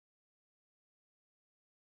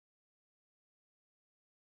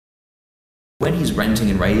When he's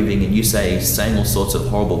ranting and raving and you saying all sorts of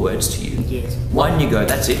horrible words to you, Yes. why didn't you go,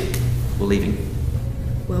 that's it, we're leaving?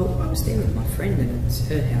 Well, I was there with my friend and it's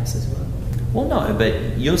her house as well. Well, no,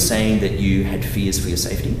 but you're saying that you had fears for your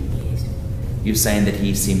safety. Yes. You're saying that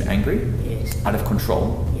he seemed angry, Yes. out of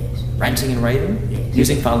control, Yes. ranting and raving, Yes.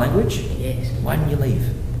 using foul language. Yes. Why didn't you leave?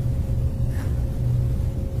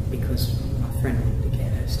 Because my friend wanted to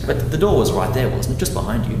get her stuff. But the door was right there, wasn't it? Just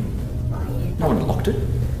behind you. Oh, yeah. No one had locked it.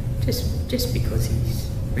 Just because he's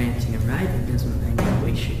ranting and raving doesn't mean that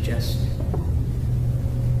we should just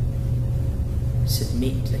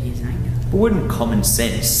submit to his anger. But wouldn't common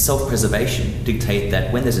sense, self-preservation, dictate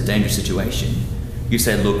that when there's a dangerous situation, you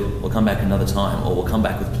say, look, we'll come back another time, or we'll come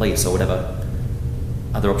back with police, or whatever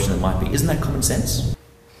other option there might be. Isn't that common sense?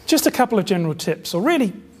 Just a couple of general tips, or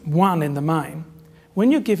really one in the main.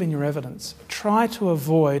 When you're giving your evidence, try to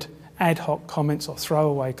avoid ad hoc comments or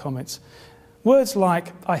throwaway comments. Words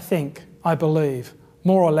like, I think, I believe,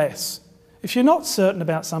 more or less. If you're not certain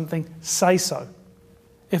about something, say so.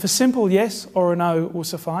 If a simple yes or a no will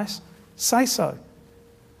suffice, say so.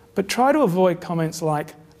 But try to avoid comments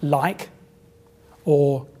like,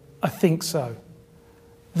 or I think so.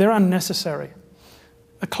 They're unnecessary.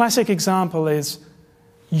 A classic example is,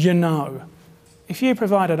 you know. If you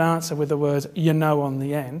provide an answer with the words you know on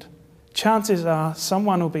the end, chances are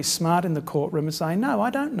someone will be smart in the courtroom and say, no, I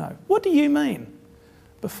don't know. What do you mean?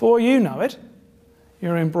 Before you know it,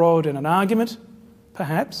 you're embroiled in an argument,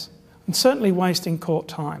 perhaps, and certainly wasting court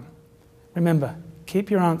time. Remember,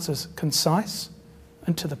 keep your answers concise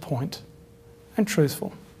and to the point and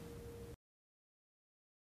truthful.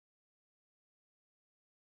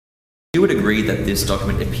 You would agree that this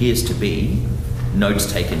document appears to be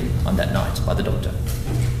notes taken on that night by the doctor.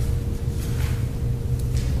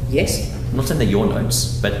 Yes. I'm not saying they're your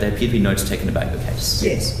notes, but they appear to be notes taken about your case.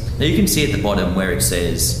 Yes. Now you can see at the bottom where it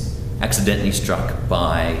says, accidentally struck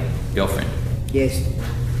by girlfriend. Yes.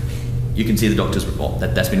 You can see the doctor's report,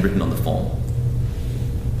 that's been written on the form.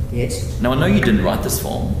 Yes. Now I know you didn't write this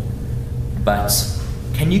form, but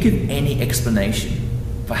can you give any explanation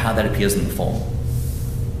for how that appears in the form?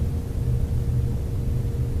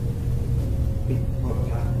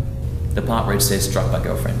 The part where it says struck by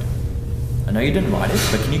girlfriend. I know you didn't write it,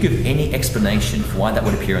 but can you give any explanation for why that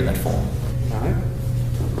would appear in that form? No.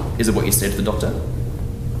 Is it what you said to the doctor?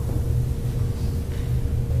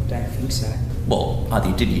 Don't think so. Well, either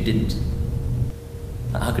you did or you didn't.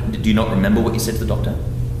 Do you not remember what you said to the doctor?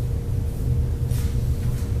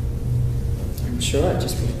 I'm sure I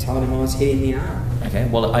just would have told him I was hit in the arm. Okay,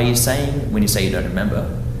 well, are you saying, when you say you don't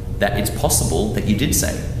remember, that it's possible that you did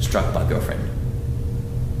say struck by girlfriend?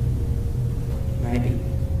 Maybe.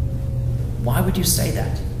 Why would you say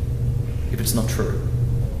that if it's not true?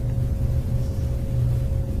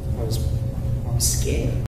 I was scared.